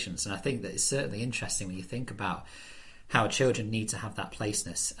conversations. And I think that it's certainly interesting when you think about how children need to have that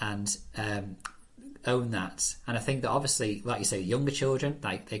placeness and own that. And I think that obviously, like you say, younger children,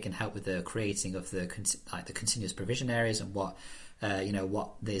 like they can help with the creating of the continuous provision areas and what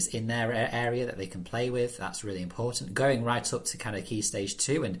what there's in their area that they can play with. That's really important. Going right up to kind of key stage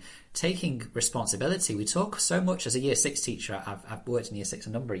 2 and taking responsibility. We talk so much as a year 6 teacher. I've worked in year 6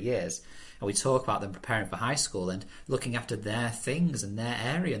 a number of years, and we talk about them preparing for high school and looking after their things and their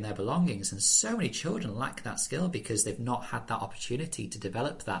area and their belongings. And so many children lack that skill because they've not had that opportunity to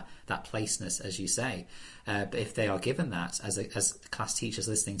develop that placeness, as you say. But if they are given that as class teachers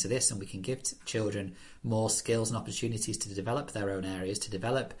listening to this, and we can give children more skills and opportunities to develop their own areas, to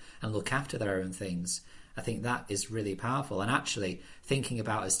develop and look after their own things, I think that is really powerful. And actually, thinking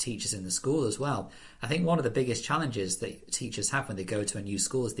about as teachers in the school as well, I think one of the biggest challenges that teachers have when they go to a new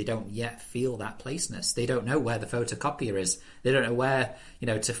school is they don't yet feel that placeness. They don't know where the photocopier is. They don't know where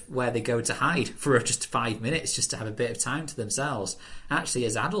they go to hide for just 5 minutes, just to have a bit of time to themselves. Actually,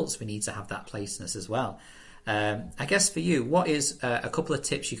 as adults, we need to have that placeness as well. I guess for you, what is a couple of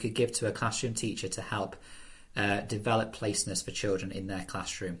tips you could give to a classroom teacher to help develop placeness for children in their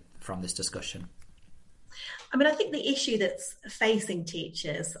classroom from this discussion? I mean, I think the issue that's facing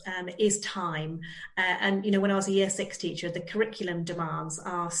teachers is time. And, you know, when I was a year 6 teacher, the curriculum demands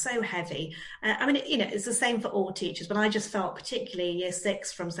are so heavy. I mean, you know, it's the same for all teachers, but I just felt particularly year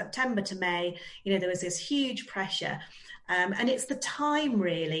 6 from September to May, you know, there was this huge pressure. And it's the time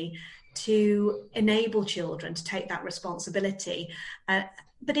really to enable children to take that responsibility.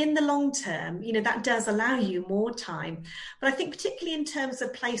 But in the long term, you know, that does allow you more time. But I think particularly in terms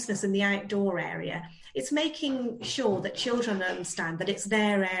of placeness in the outdoor area, it's making sure that children understand that it's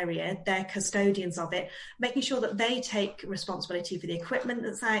their area, they're custodians of it, making sure that they take responsibility for the equipment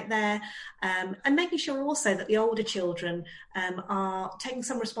that's out there, and making sure also that the older children are taking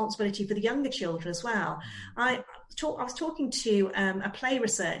some responsibility for the younger children as well. I was talking to a play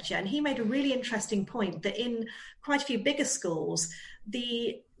researcher, and he made a really interesting point that in quite a few bigger schools,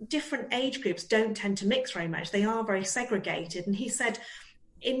 the different age groups don't tend to mix very much. They are very segregated. And he said,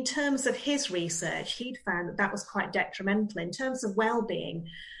 in terms of his research, he'd found that that was quite detrimental. In terms of well-being,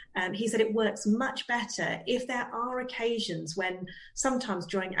 he said it works much better if there are occasions when sometimes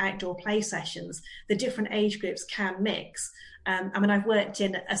during outdoor play sessions, the different age groups can mix. I mean, I've worked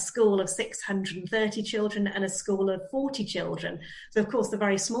in a school of 630 children and a school of 40 children. So, of course, the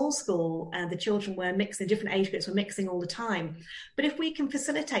very small school, the children were mixing, different age groups were mixing all the time. But if we can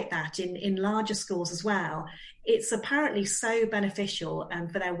facilitate that in larger schools as well, it's apparently so beneficial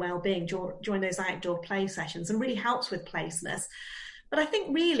for their well-being during those outdoor play sessions, and really helps with placeness. But I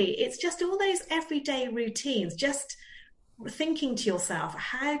think really it's just all those everyday routines, just thinking to yourself,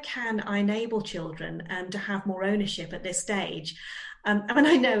 how can I enable children to have more ownership at this stage? I mean,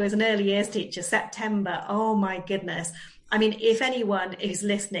 I know as an early years teacher, September, oh my goodness. I mean, if anyone who's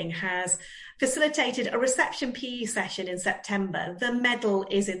listening has facilitated a reception PE session in September, the medal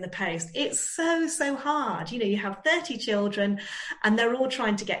is in the post. It's so hard. You know, you have 30 children and they're all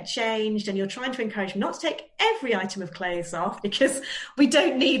trying to get changed, and you're trying to encourage them not to take every item of clothes off because we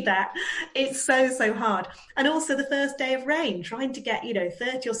don't need that. It's so hard. And also the first day of rain, trying to get,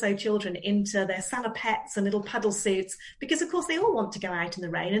 30 or so children into their salopettes and little puddle suits, because of course they all want to go out in the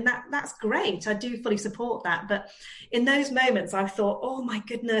rain, and that's great. I do fully support that. But in those moments I thought, oh my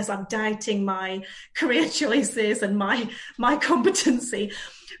goodness, I'm doubting my career choices and my competency.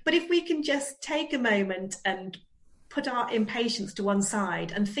 But if we can just take a moment and put our impatience to one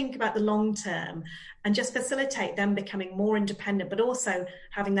side and think about the long term and just facilitate them becoming more independent, but also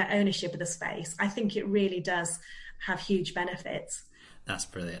having that ownership of the space, I think it really does have huge benefits. That's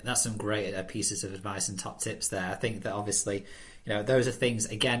brilliant. That's some great pieces of advice and top tips there. I think that obviously, those are things,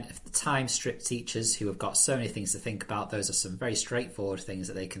 again, time-stripped teachers who have got so many things to think about, those are some very straightforward things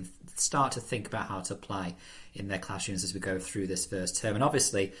that they can start to think about how to apply in their classrooms as we go through this first term. And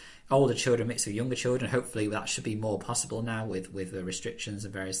obviously, older children mixed with younger children, hopefully that should be more possible now with the restrictions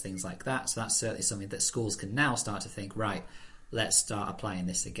and various things like that. So that's certainly something that schools can now start to think, right, let's start applying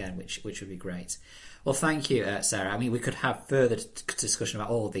this again, which would be great. Well, thank you, Sarah. I mean, we could have further discussion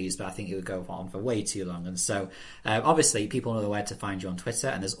about all of these, but I think it would go on for way too long. And so, obviously, people know where to find you on Twitter,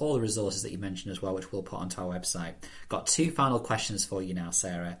 and there's all the resources that you mentioned as well, which we'll put onto our website. Got two final questions for you now,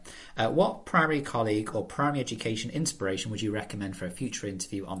 Sarah. What primary colleague or primary education inspiration would you recommend for a future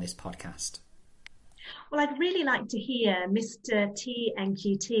interview on this podcast? Well, I'd really like to hear Mr. T.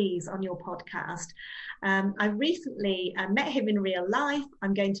 NQT's on your podcast. I recently met him in real life.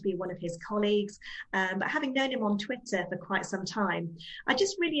 I'm going to be one of his colleagues, but having known him on Twitter for quite some time, I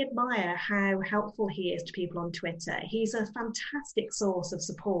just really admire how helpful he is to people on Twitter. He's a fantastic source of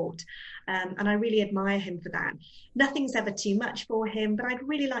support, and I really admire him for that. Nothing's ever too much for him, but I'd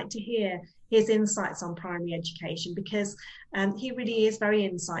really like to hear his insights on primary education, because he really is very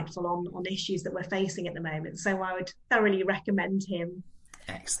insightful on issues that we're facing at the moment. So I would thoroughly recommend him.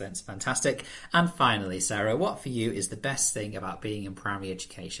 Excellent, fantastic. And finally, Sarah, what for you is the best thing about being in primary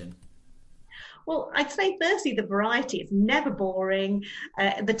education? Well, I'd say firstly, the variety. It's never boring.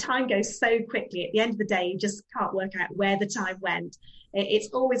 The time goes so quickly. At the end of the day, you just can't work out where the time went. It's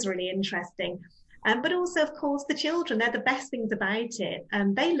always really interesting. But also, of course, the children, they're the best things about it.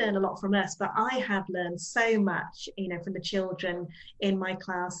 They learn a lot from us, but I have learned so much, from the children in my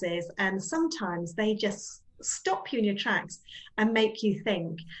classes. And sometimes they just stop you in your tracks and make you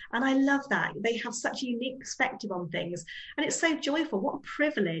think. And I love that. They have such a unique perspective on things. And it's so joyful. What a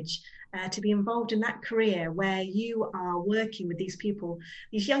privilege to be involved in that career where you are working with these people,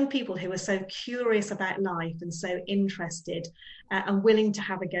 these young people who are so curious about life and so interested and willing to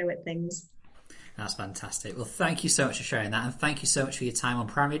have a go at things. That's fantastic. Well, thank you so much for sharing that, and thank you so much for your time on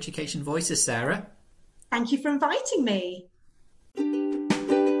Primary Education Voices, Sarah. Thank you for inviting me.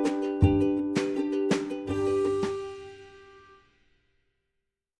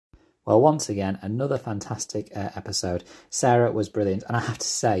 Well, once again, another fantastic episode. Sarah was brilliant, and I have to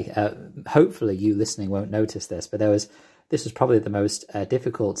say, hopefully you listening won't notice this, but this was probably the most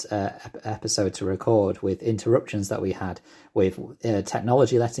difficult episode to record, with interruptions that we had, with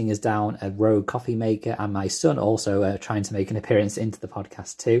technology letting us down, a rogue coffee maker, and my son also trying to make an appearance into the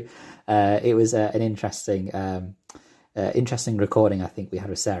podcast too. It was an interesting recording, I think, we had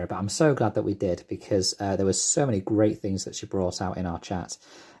with Sarah, but I'm so glad that we did, because there was so many great things that she brought out in our chat.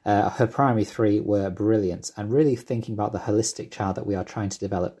 Her primary three were brilliant, and really thinking about the holistic child that we are trying to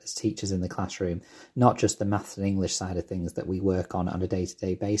develop as teachers in the classroom, not just the maths and English side of things that we work on a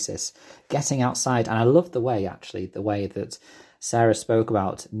day-to-day basis. Getting outside, and I love the way that Sarah spoke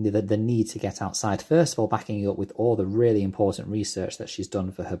about the need to get outside. First of all, backing up with all the really important research that she's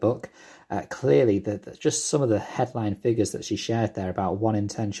done for her book. Clearly, just some of the headline figures that she shared there about 1 in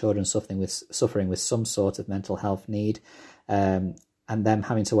 10 children suffering with some sort of mental health need, and them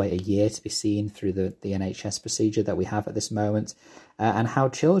having to wait a year to be seen through the NHS procedure that we have at this moment, and how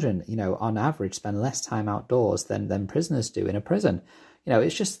children, on average, spend less time outdoors than prisoners do in a prison.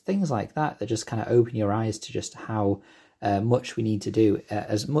 It's just things like that just kind of open your eyes to just how much we need to do,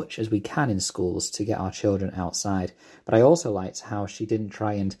 as much as we can in schools, to get our children outside. But I also liked how she didn't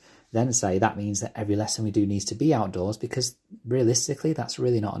try and then say that means that every lesson we do needs to be outdoors, because realistically that's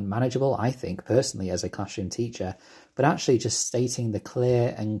really not unmanageable, I think, personally, as a classroom teacher. But actually just stating the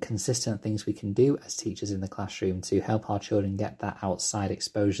clear and consistent things we can do as teachers in the classroom to help our children get that outside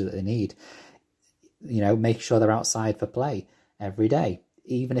exposure that they need. Make sure they're outside for play every day,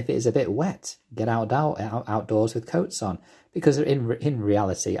 even if it is a bit wet. Get outdoors with coats on, because in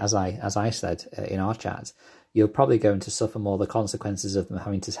reality, as I said in our chat, you're probably going to suffer more the consequences of them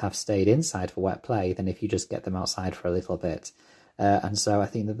having to have stayed inside for wet play than if you just get them outside for a little bit. And so I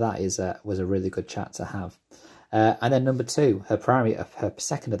think that was a really good chat to have. And then number 2, her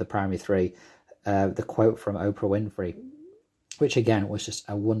second of the primary 3, the quote from Oprah Winfrey, which again was just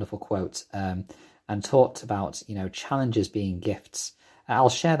a wonderful quote, and talked about, challenges being gifts. I'll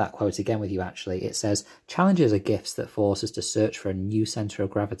share that quote again with you, actually. It says, "Challenges are gifts that force us to search for a new centre of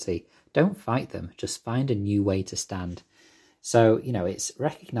gravity. Don't fight them, just find a new way to stand." So, it's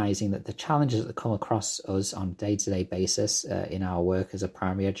recognising that the challenges that come across us on a day-to-day basis in our work as a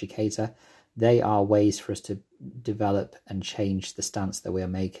primary educator, they are ways for us to develop and change the stance that we are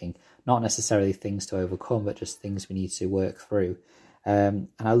making. Not necessarily things to overcome, but just things we need to work through. And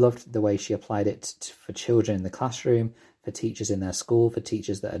I loved the way she applied it for children in the classroom, for teachers in their school, for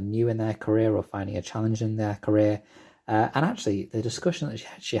teachers that are new in their career or finding a challenge in their career. And actually, the discussion that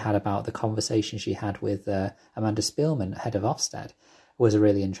she had about the conversation she had with Amanda Spielman, head of Ofsted, was a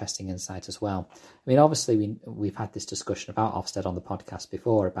really interesting insight as well. I mean, obviously, we've had this discussion about Ofsted on the podcast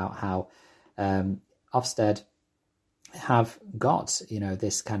before, about how Ofsted have got,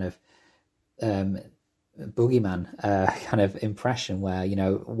 this kind of boogeyman kind of impression where,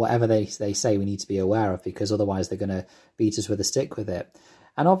 whatever they say we need to be aware of, because otherwise they're going to beat us with a stick with it.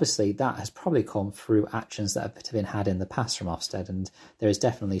 And obviously that has probably come through actions that have been had in the past from Ofsted, and there is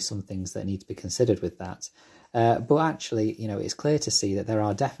definitely some things that need to be considered with that. But actually, it's clear to see that there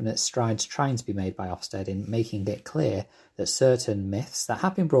are definite strides trying to be made by Ofsted in making it clear that certain myths that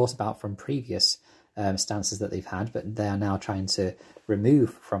have been brought about from previous stances that they've had, but they are now trying to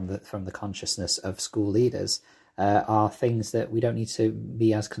remove from the consciousness of school leaders, are things that we don't need to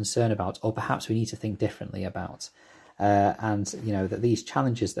be as concerned about, or perhaps we need to think differently about. And that these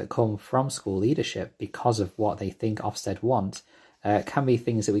challenges that come from school leadership because of what they think Ofsted want can be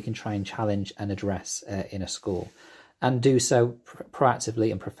things that we can try and challenge and address in a school, and do so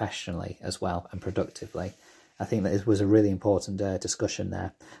proactively and professionally as well, and productively. I think that it was a really important discussion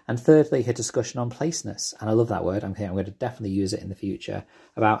there. And thirdly, her discussion on placeness, and I love that word. I'm going to definitely use it in the future,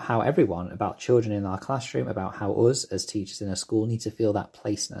 about how everyone, about children in our classroom, about how us as teachers in a school need to feel that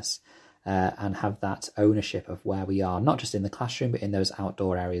placeness. And have that ownership of where we are, not just in the classroom, but in those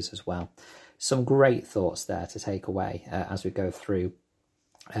outdoor areas as well. Some great thoughts there to take away as we go through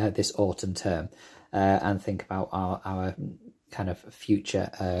this autumn term and think about our kind of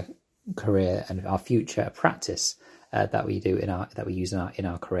future career and our future practice that we use in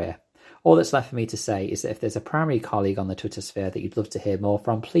our career. All that's left for me to say is that if there's a primary colleague on the Twitter sphere that you'd love to hear more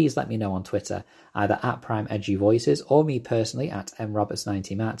from, please let me know on Twitter, either at PrimeEduVoices or me personally at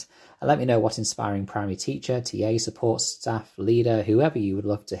mroberts90matt, and let me know what inspiring primary teacher, TA, support staff, leader, whoever you would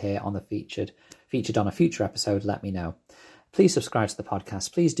love to hear on the featured on a future episode. Let me know. Please subscribe to the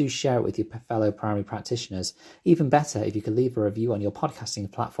podcast. Please do share it with your fellow primary practitioners. Even better, if you could leave a review on your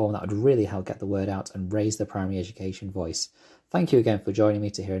podcasting platform, that would really help get the word out and raise the primary education voice. Thank you again for joining me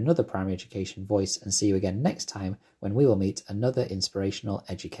to hear another primary education voice, and see you again next time when we will meet another inspirational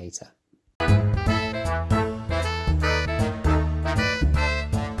educator.